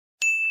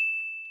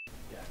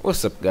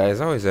What's up guys,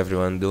 how is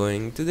everyone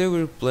doing? Today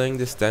we're playing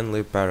the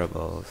Stanley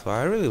Parable. So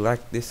I really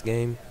like this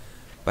game,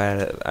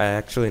 but I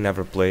actually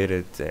never played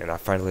it and I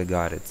finally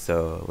got it.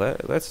 So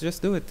let's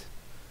just do it.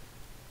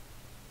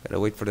 Gotta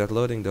wait for that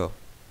loading though.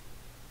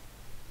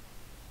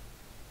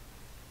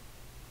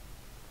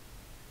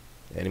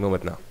 Any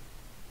moment now.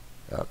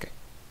 Okay.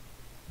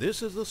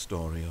 This is the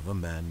story of a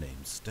man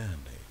named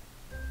Stanley.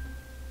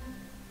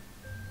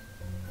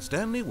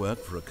 Stanley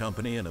worked for a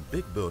company in a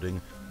big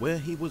building where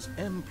he was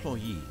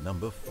employee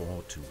number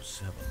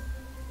 427.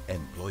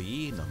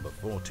 Employee number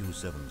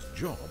 427's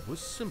job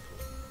was simple.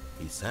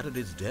 He sat at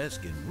his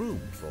desk in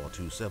room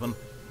 427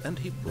 and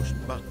he pushed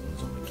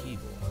buttons on the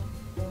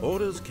keyboard.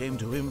 Orders came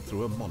to him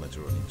through a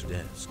monitor on his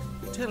desk,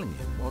 telling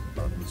him what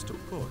buttons to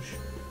push,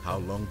 how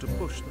long to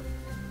push them,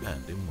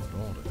 and in what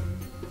order.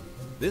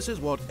 This is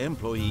what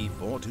employee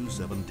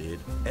 427 did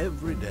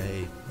every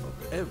day of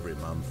every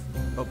month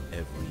of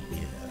every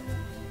year.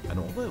 And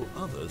although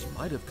others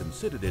might have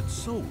considered it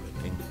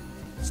soul-ripping,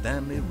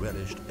 Stanley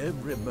relished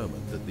every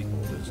moment that the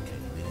orders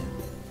came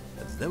in,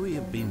 as though he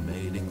had been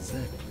made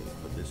exactly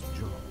for this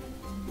job.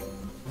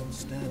 And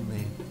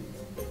Stanley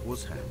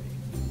was happy.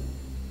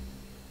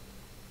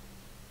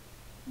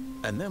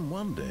 And then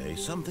one day,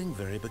 something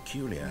very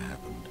peculiar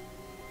happened.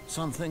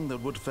 Something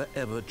that would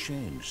forever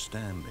change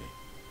Stanley.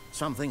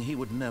 Something he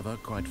would never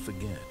quite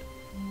forget.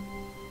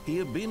 He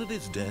had been at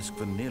his desk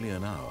for nearly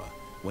an hour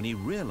when he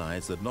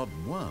realized that not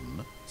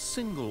one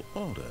single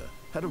order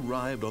had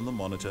arrived on the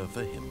monitor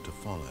for him to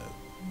follow.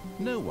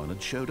 No one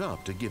had showed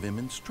up to give him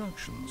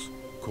instructions,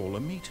 call a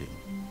meeting,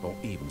 or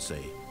even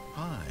say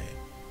hi.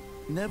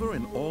 Never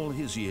in all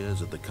his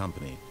years at the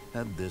company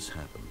had this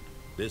happened,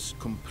 this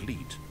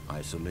complete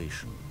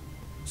isolation.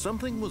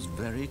 Something was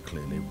very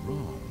clearly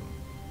wrong.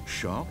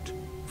 Shocked,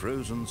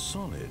 frozen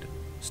solid,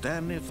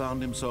 Stanley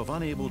found himself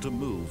unable to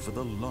move for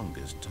the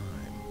longest time.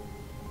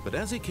 But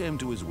as he came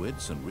to his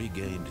wits and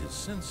regained his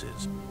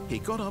senses, he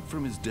got up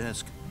from his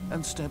desk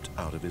and stepped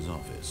out of his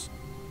office.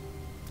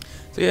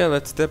 So yeah,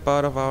 let's step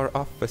out of our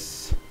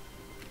office.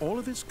 All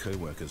of his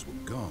co-workers were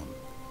gone.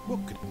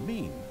 What could it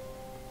mean?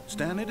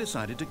 Stanley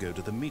decided to go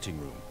to the meeting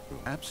room.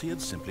 Perhaps he had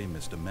simply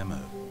missed a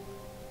memo.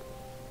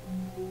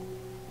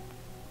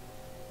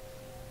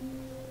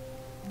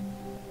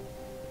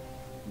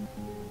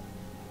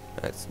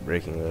 That's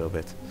breaking a little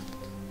bit.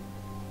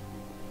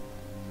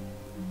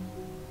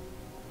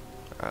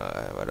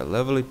 What a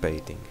lovely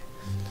painting.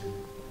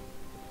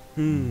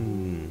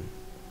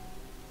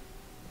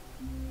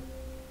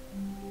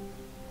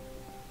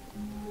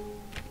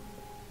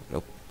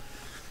 Nope.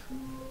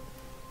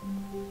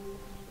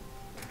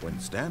 When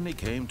Stanley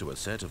came to a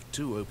set of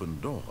 2 open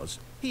doors,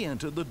 he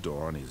entered the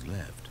door on his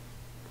left.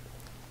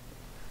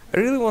 I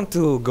really want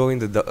to go in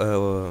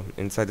the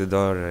inside the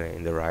door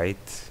in the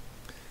right,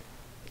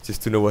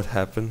 just to know what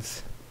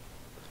happens.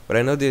 But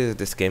I know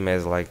this game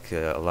has like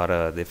a lot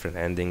of different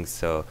endings,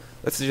 so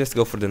let's just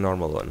go for the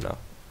normal one now.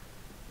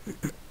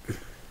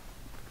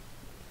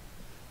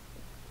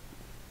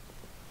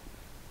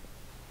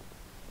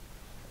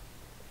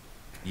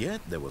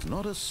 Yet there was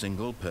not a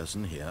single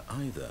person here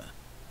either.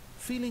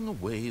 Feeling a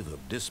wave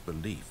of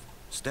disbelief,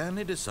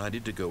 Stanley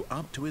decided to go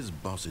up to his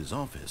boss's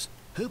office,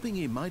 hoping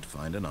he might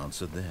find an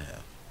answer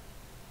there.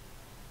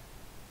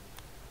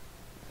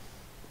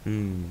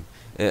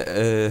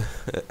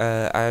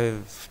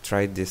 I've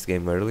tried this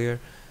game earlier,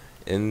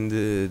 and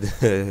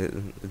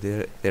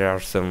there are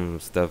some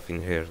stuff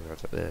in here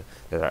that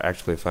are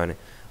actually funny,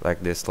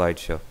 like this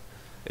slideshow.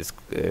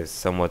 It's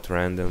somewhat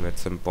random at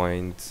some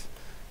point.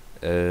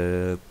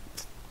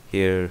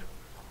 Here,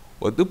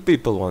 what do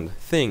people want?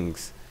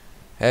 Things,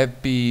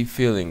 happy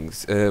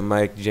feelings.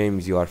 Mike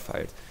James, you are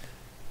fired.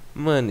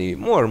 Money,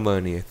 more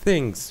money,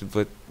 things,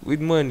 but with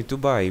money to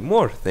buy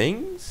more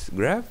things.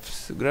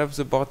 Graphs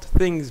about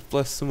things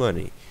plus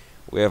money.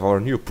 We have our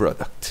new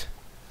product.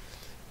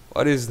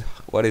 What is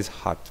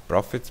hot?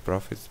 Profits.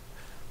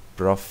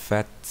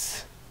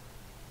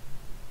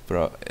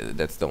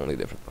 That's the only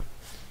different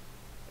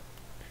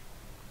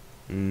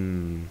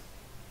one.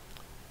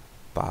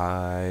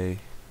 Pie,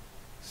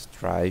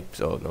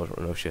 stripes. Oh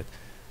no shit.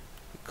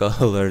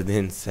 Colored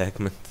in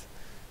segment.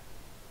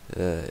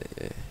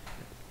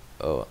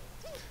 Oh,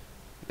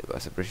 the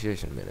boss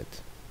appreciation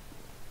minute.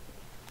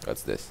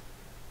 What's this?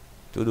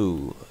 To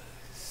do.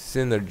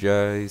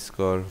 Synergize,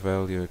 core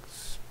value,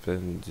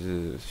 expand,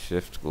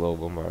 shift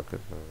global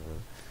market.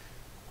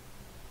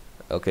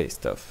 Okay,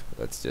 stuff.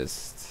 Let's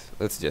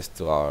just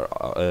to our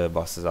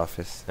boss's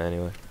office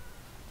anyway.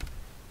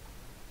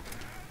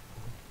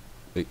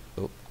 Wait,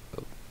 oh.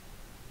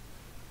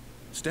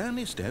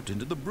 Stanley stepped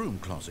into the broom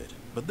closet,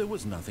 but there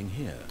was nothing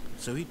here,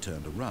 so he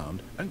turned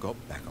around and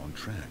got back on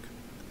track.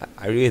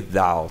 I really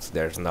doubt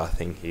there's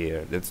nothing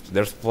here.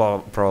 There's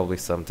probably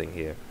something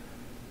here,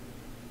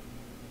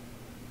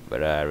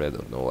 but I really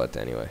don't know what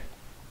anyway.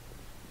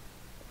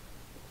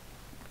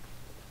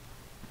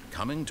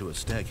 Coming to a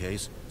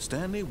staircase,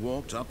 Stanley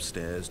walked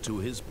upstairs to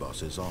his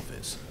boss's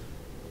office.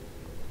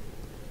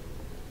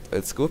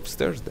 Let's go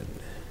upstairs then.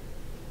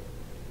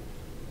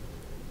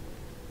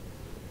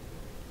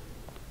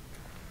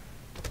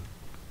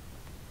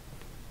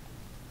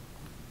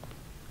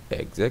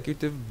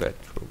 Executive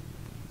bedroom.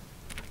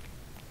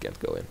 Can't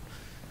go in.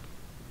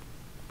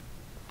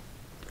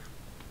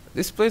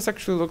 This place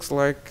actually looks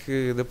like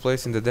the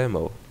place in the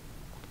demo.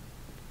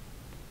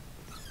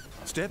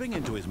 Stepping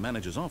into his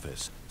manager's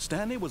office,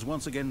 Stanley was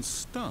once again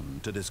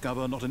stunned to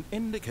discover not an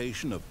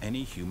indication of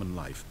any human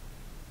life.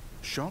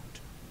 Shocked,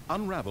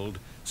 unraveled,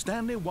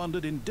 Stanley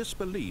wondered in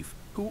disbelief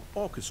who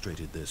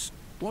orchestrated this,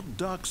 what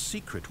dark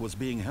secret was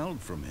being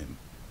held from him.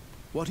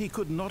 What he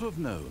could not have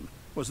known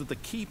was that the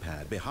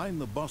keypad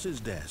behind the boss's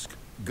desk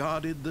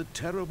guarded the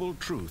terrible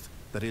truth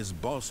that his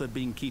boss had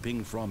been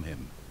keeping from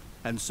him.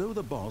 And so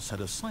the boss had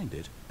assigned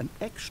it an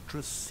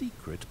extra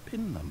secret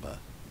PIN number,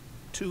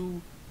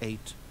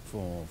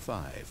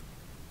 2845.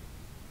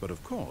 But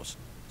of course,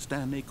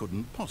 Stanley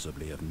couldn't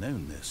possibly have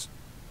known this.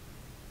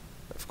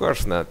 Of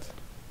course not.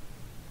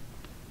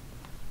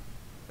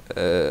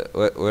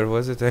 Where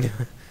was it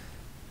anyway?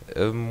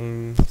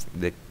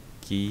 The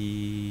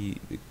key,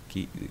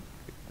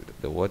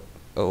 the what?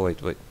 Oh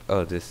wait.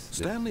 Oh, this.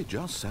 Stanley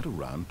just sat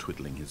around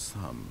twiddling his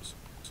thumbs.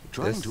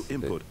 Trying to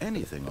input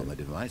anything on the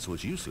device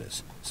was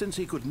useless, since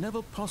he could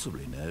never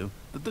possibly know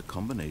that the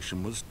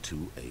combination was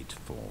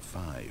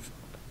 2845.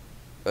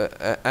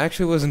 I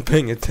actually wasn't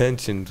paying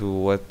attention to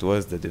what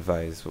was the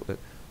device.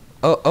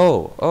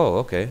 Oh,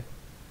 okay.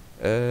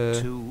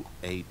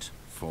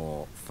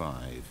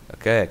 2845.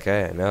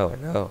 Okay, I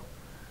know.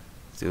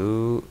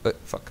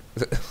 Fuck.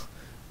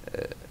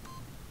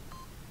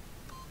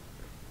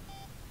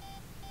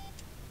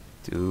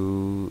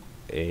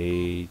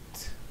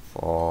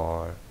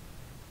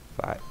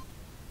 2845.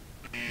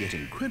 Yet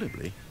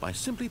incredibly, by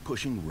simply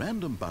pushing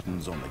random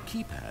buttons on the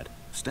keypad,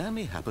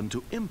 Stanley happened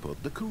to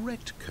input the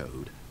correct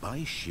code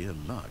by sheer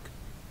luck.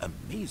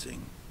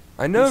 Amazing.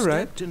 I know, He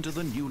right? stepped into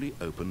the newly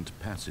opened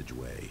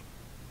passageway.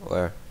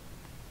 Where?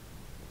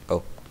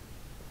 Oh.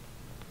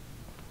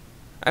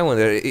 I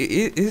wonder,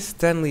 is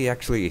Stanley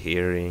actually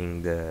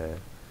hearing the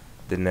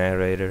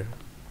narrator?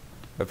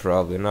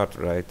 Probably not,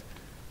 right?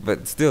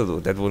 But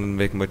still, that wouldn't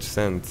make much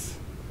sense.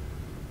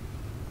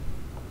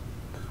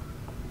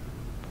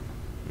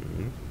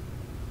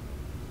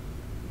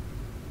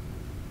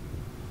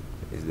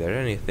 Is there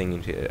anything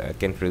in here? I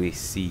can't really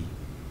see.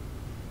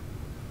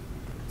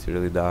 It's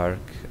really dark.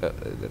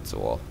 That's a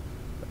wall.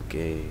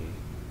 Okay.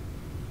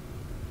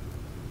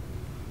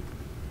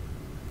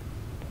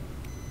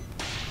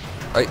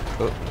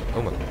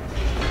 Oh my.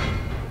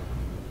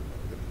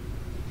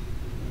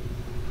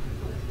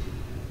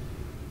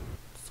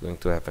 What's going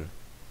to happen?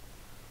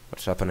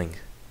 What's happening?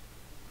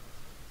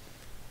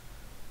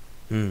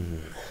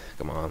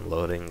 Come on,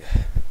 loading.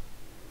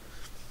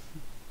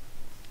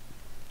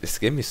 This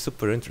game is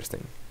super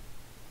interesting.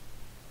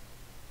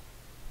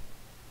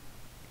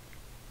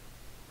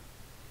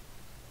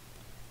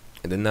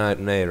 The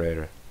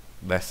narrator,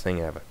 best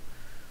thing ever.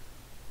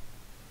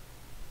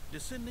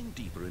 Descending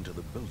deeper into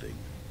the building,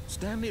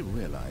 Stanley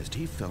realized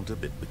he felt a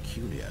bit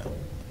peculiar.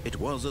 It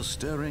was a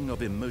stirring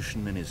of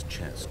emotion in his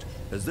chest,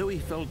 as though he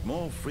felt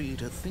more free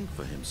to think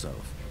for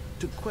himself,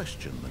 to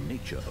question the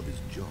nature of his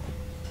job.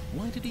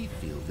 Why did he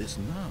feel this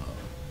now,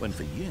 when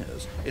for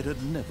years it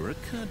had never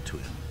occurred to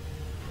him?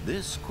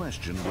 This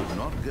question would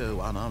not go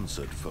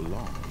unanswered for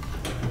long.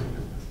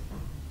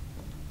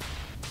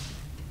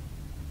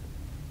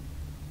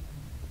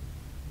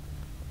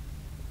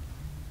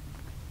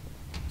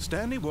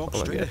 Stanley walked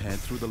straight ahead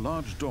through the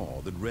large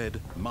door that read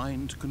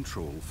Mind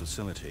Control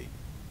Facility.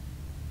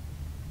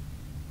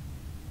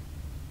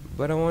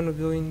 But I want to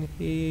go in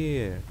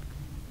here.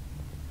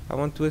 I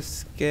want to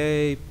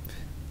escape.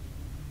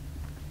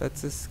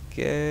 Let's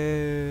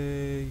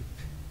escape.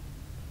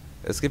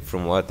 Escape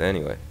from what,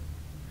 anyway?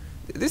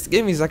 This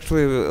game is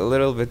actually a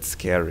little bit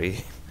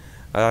scary.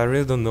 I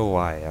really don't know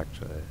why,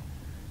 actually.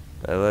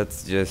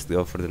 Let's just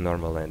go for the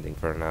normal ending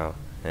for now,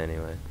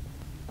 anyway.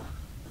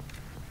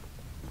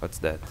 What's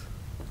that?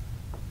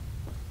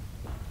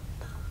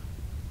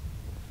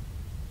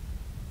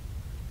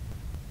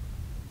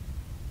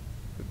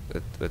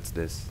 What's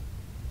this?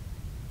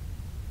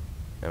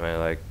 Am I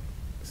like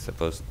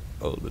supposed?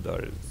 Oh, the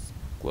door is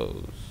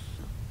closed.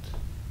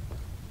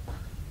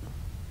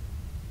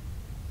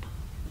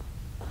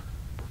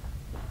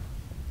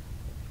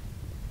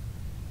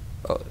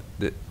 Oh,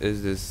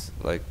 is this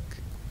like?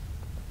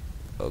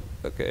 Oh,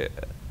 okay.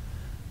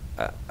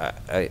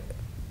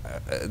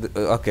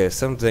 Okay,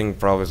 something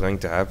probably is going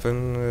to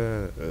happen.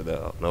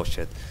 No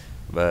shit,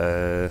 but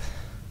a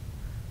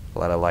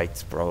lot of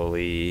lights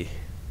probably.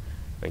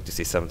 Going to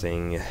see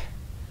something.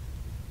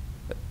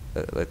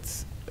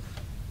 Let's.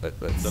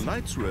 The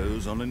lights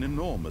rose on an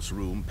enormous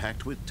room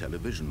packed with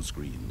television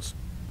screens.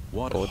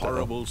 What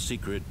horrible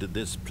secret did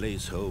this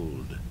place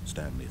hold?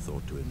 Stanley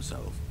thought to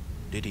himself.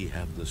 Did he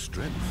have the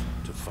strength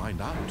to find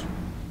out?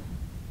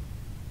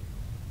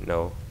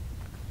 No.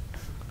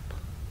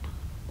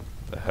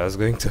 What the hell's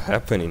going to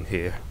happen in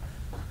here?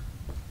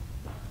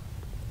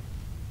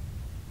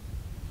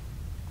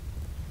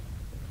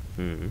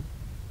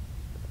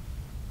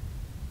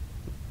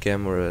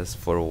 Cameras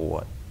for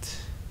what?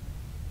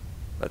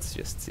 Let's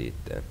just see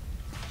it then.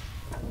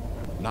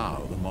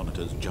 Now the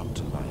monitors jumped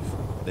to life,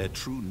 their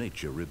true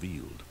nature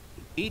revealed.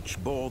 Each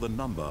bore the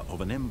number of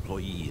an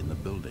employee in the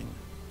building,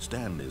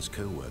 Stanley's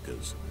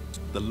co-workers.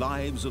 The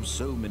lives of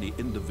so many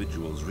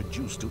individuals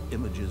reduced to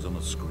images on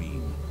a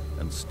screen,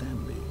 and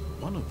Stanley,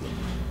 one of them,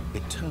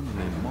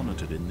 eternally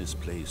monitored in this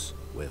place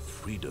where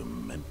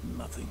freedom meant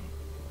nothing.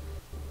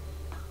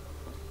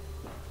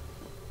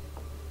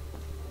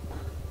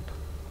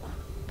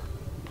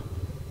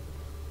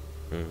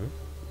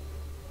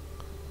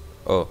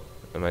 Oh,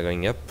 am I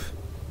going up?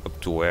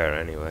 Up to where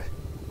anyway?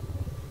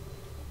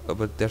 Oh,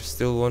 but there's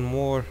still one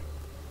more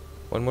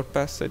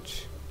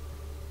passage.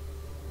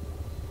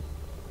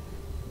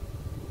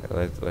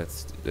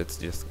 Let's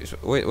just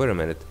wait a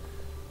minute.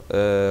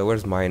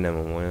 Where's my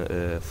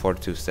number?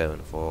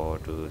 427.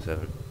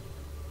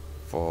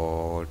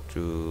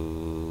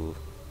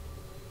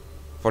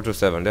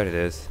 427. There it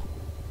is.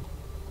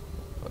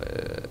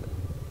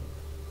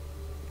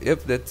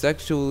 Yep, that's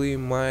actually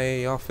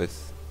my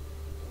office.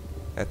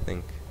 I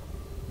think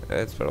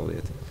that's probably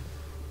it.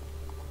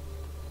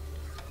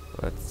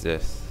 Let's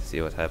just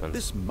see what happens.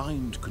 This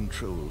mind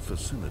control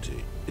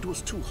facility, it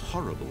was too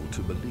horrible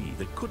to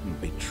believe. It couldn't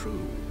be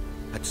true.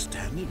 Had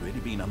Stanley really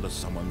been under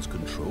someone's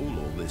control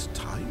all this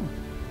time?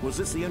 Was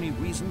this the only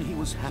reason he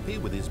was happy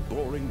with his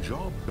boring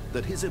job?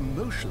 That his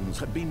emotions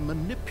had been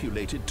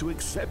manipulated to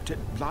accept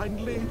it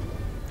blindly?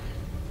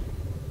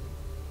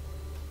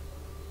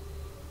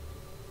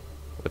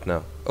 What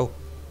now? Oh.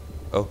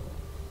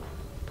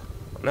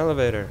 An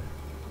elevator.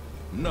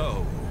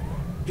 No.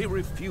 He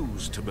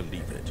refused to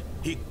believe it.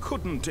 He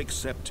couldn't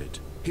accept it.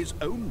 His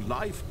own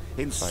life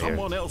in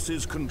someone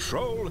else's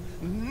control?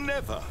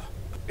 Never.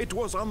 It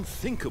was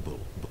unthinkable.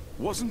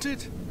 Wasn't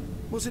it?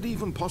 Was it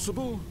even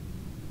possible?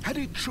 Had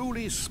he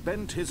truly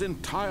spent his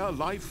entire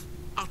life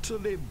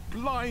utterly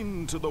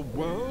blind to the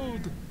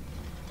world?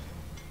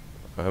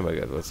 Oh my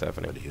god, what's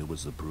happening? But here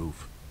was the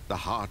proof. The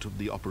heart of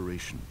the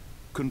operation.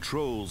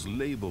 Controls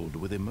labeled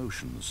with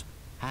emotions.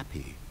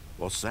 Happy,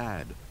 or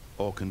sad,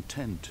 or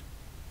content.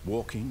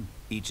 Walking,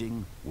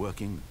 eating,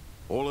 working.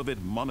 All of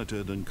it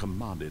monitored and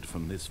commanded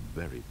from this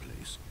very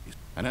place.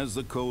 And as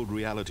the cold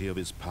reality of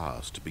his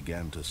past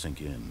began to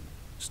sink in,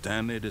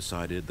 Stanley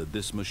decided that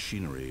this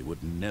machinery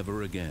would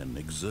never again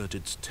exert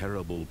its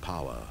terrible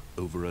power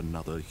over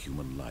another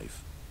human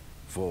life.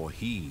 For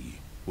he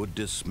would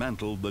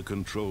dismantle the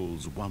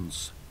controls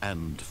once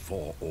and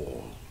for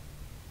all.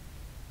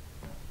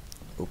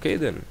 Okay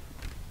then.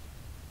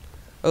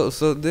 Oh,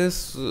 so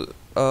this... oh,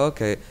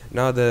 okay.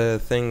 Now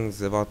the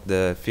things about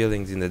the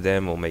feelings in the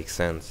demo make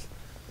sense.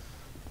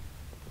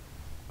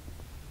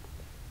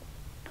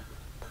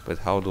 But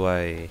how do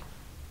I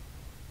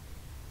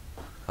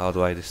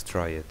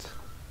destroy it?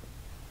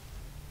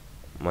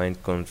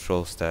 Mind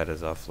control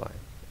status offline.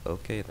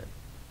 Okay then.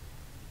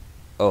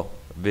 Oh,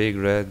 big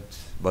red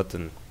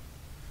button.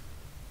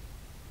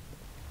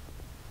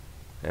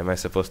 Am I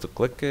supposed to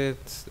click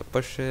it,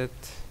 push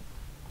it,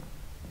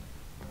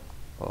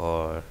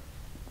 or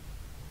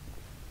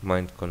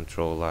mind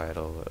control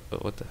idle?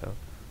 What the hell?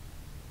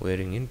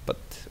 Waiting input.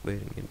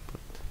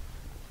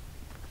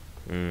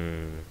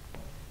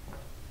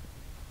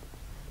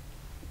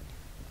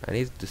 I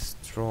need to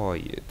destroy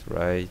it,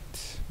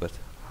 right? But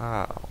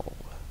how?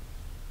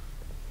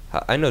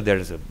 I know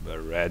there's a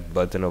red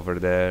button over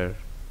there,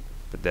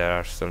 but there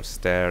are some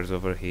stairs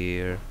over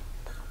here.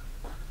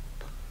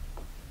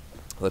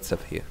 What's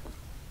up here?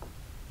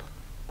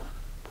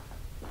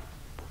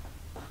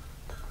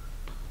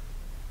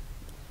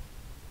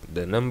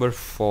 The number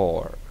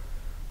 4.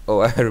 Oh,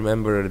 I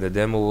remember the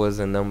demo was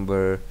a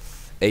number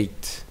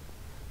 8.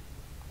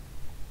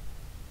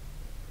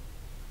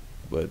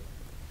 But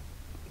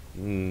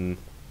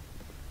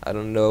I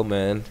don't know,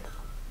 man.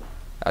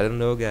 I don't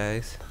know,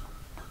 guys.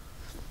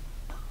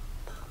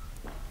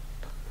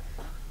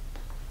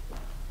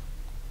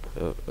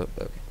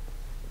 Okay.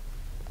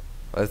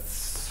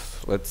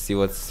 Let's see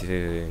what's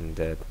in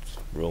that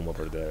room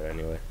over there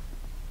anyway.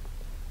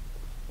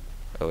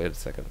 Oh, wait a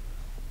second.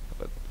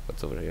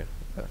 What's over here?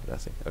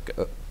 Nothing. Okay.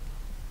 Oh.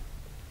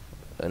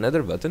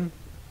 Another button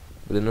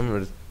with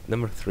the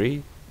number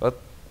 3. What?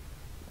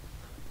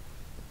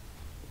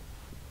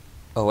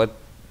 Oh,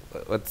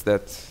 what's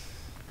that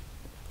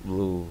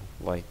blue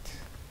light?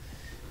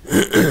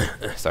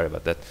 Sorry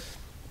about that.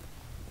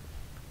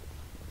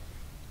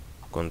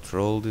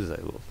 Control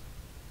disabled.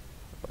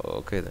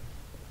 Okay then.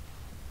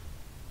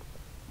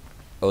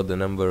 Oh, the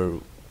number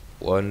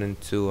 1 and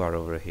 2 are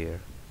over here.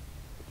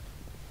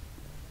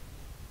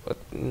 What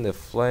in the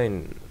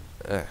flame?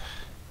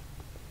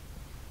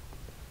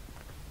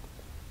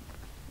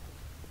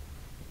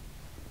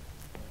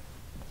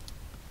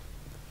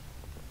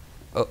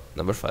 Oh,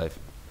 number 5.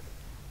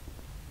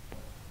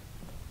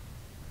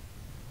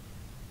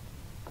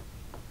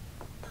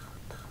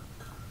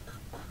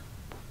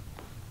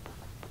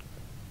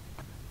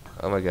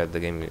 Oh my god, the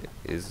game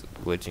is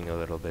glitching a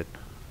little bit.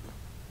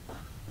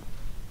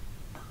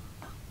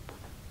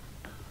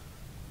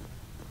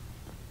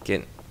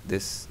 Can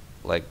this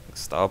like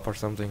stop or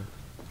something?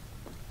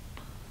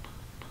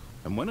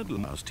 And when at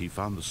last he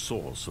found the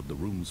source of the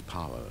room's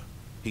power,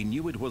 he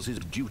knew it was his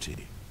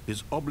duty,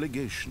 his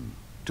obligation,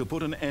 to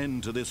put an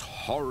end to this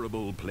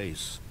horrible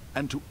place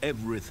and to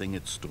everything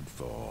it stood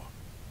for.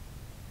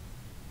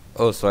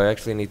 Oh, so I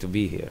actually need to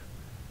be here.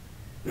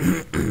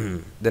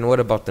 Then what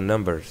about the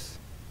numbers?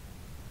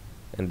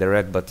 And the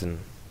red button?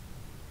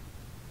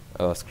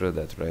 Oh, screw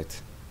that,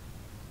 right?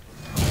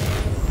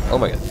 Oh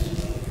my god.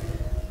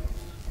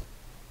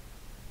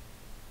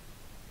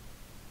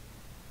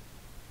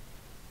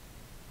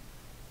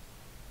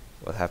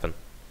 What happened?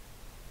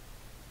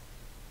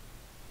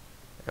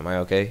 Am I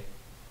okay?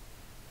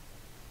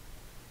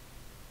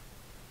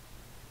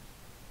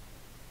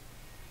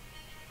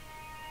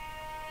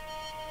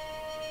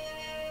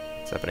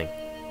 What's happening?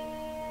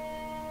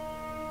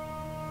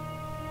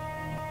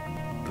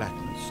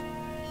 Blackness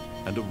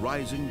and a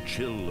rising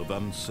chill of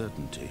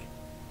uncertainty.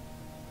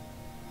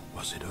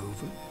 Was it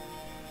over?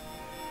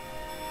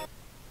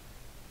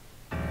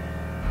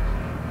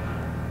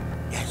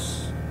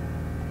 Yes.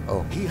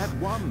 Oh, He had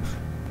won.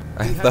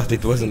 I He had thought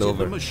it wasn't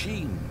defeated over. The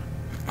machine,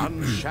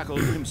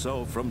 unshackled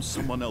himself from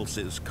someone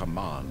else's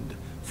command.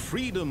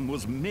 Freedom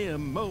was mere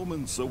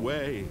moments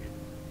away.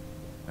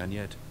 And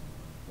yet,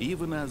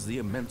 even as the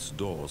immense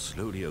door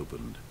slowly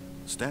opened,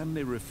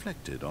 Stanley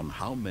reflected on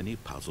how many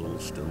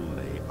puzzles still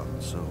lay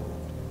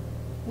unsolved.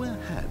 Where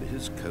had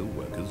his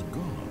co-workers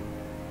gone?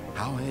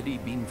 How had he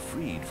been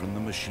freed from the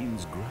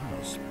machine's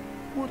grasp?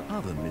 What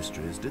other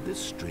mysteries did this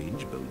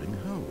strange building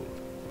hold?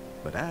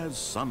 But as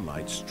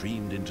sunlight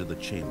streamed into the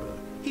chamber,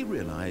 he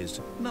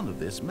realized none of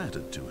this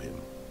mattered to him,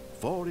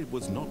 for it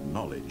was not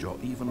knowledge or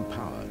even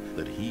power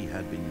that he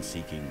had been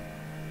seeking,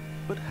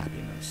 but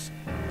happiness.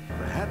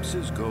 Perhaps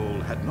his goal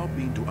had not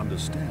been to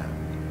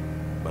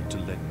understand, but to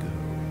let go.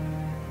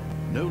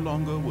 No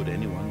longer would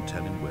anyone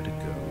tell him where to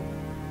go,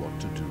 what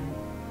to do,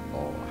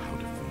 or how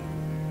to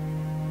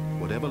feel.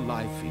 Whatever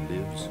life he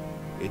lives,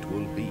 it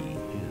will be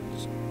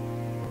his.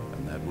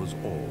 And that was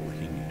all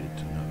he needed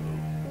to know.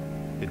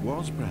 It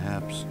was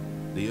perhaps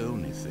the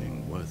only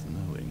thing worth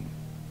knowing.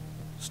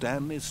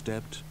 Stanley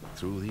stepped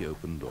through the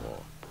open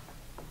door.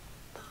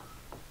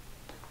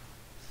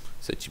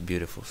 Such a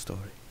beautiful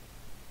story.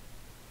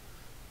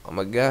 Oh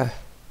my god.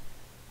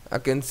 I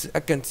can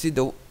see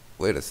the...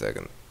 Wait a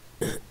second.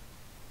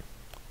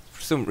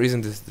 For some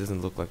reason this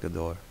doesn't look like a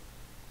door.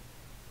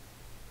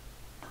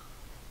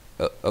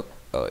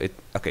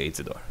 Okay, it's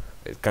a door.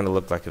 It kind of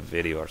looked like a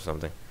video or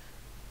something.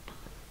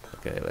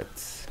 Okay,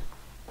 let's...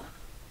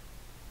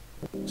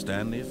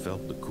 Stanley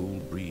felt the cool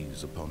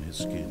breeze upon his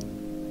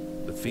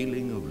skin, the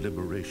feeling of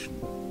liberation,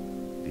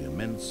 the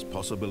immense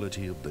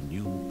possibility of the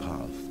new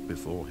path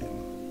before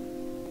him.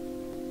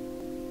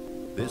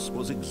 This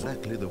was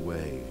exactly the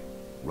way,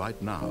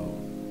 right now,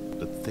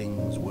 that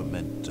things were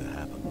meant to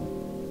happen.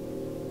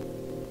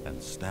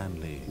 And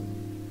Stanley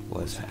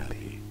was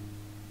happy.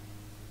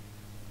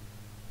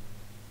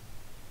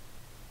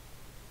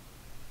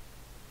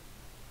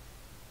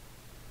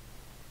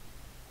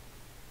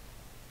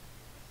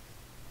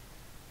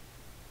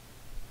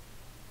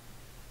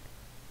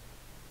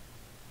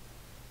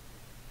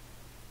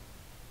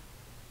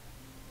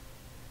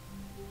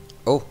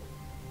 Oh,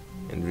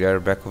 and we are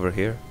back over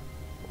here,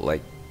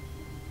 like,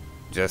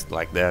 just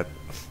like that.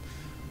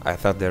 I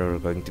thought there were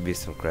going to be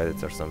some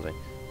credits or something,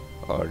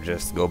 or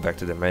just go back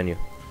to the menu.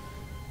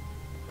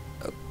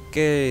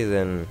 Okay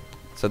then,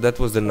 so that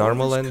was the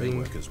normal All his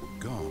ending. co-workers were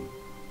gone.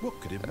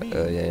 What could it mean?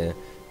 Yeah.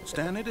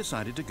 Stanley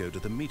decided to go to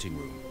the meeting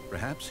room.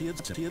 Perhaps he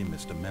had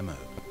missed a memo.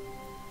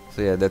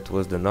 So yeah, that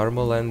was the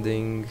normal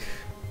ending,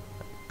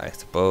 I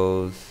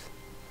suppose.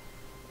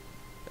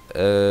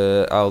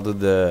 I'll do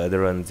the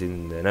other ones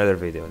in another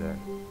video then.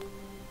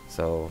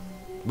 So,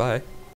 bye.